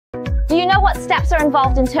know what steps are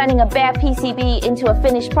involved in turning a bare PCB into a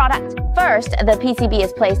finished product? First, the PCB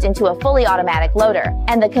is placed into a fully automatic loader,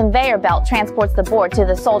 and the conveyor belt transports the board to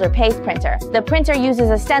the solder paste printer. The printer uses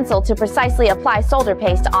a stencil to precisely apply solder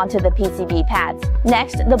paste onto the PCB pads.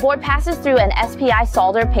 Next, the board passes through an SPI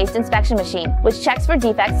solder paste inspection machine, which checks for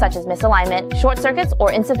defects such as misalignment, short circuits,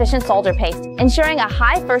 or insufficient solder paste, ensuring a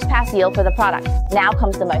high first-pass yield for the product. Now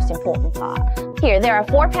comes the most important part. Here, there are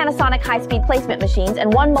 4 Panasonic high-speed placement machines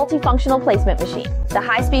and 1 multifunctional placement machine. The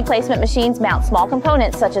high-speed placement machines mount small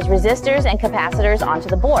components such as resistors and capacitors onto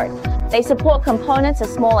the board. They support components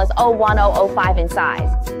as small as 01005 in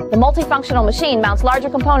size. The multifunctional machine mounts larger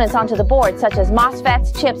components onto the board such as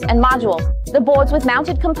MOSFETs, chips, and modules. The boards with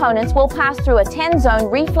mounted components will pass through a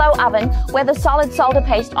 10-zone reflow oven where the solid solder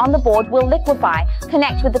paste on the board will liquefy,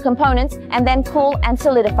 connect with the components, and then cool and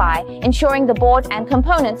solidify, ensuring the board and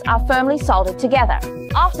components are firmly soldered together.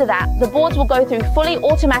 After that, the boards will go through fully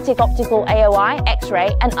automatic optical AOI,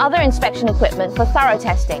 X-ray, and other inspection equipment for thorough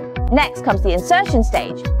testing. Next comes the insertion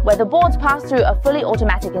stage, where the boards pass through a fully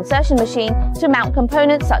automatic insertion machine to mount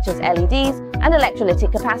components such as LEDs and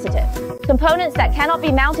electrolytic capacitors. Components that cannot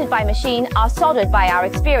be mounted by machine are soldered by our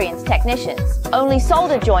experienced technicians. Only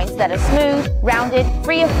solder joints that are smooth, rounded,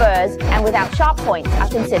 free of burrs, and without sharp points are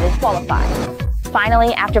considered qualified.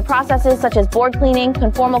 Finally, after processes such as board cleaning,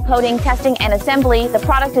 conformal coating, testing, and assembly, the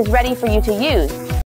product is ready for you to use.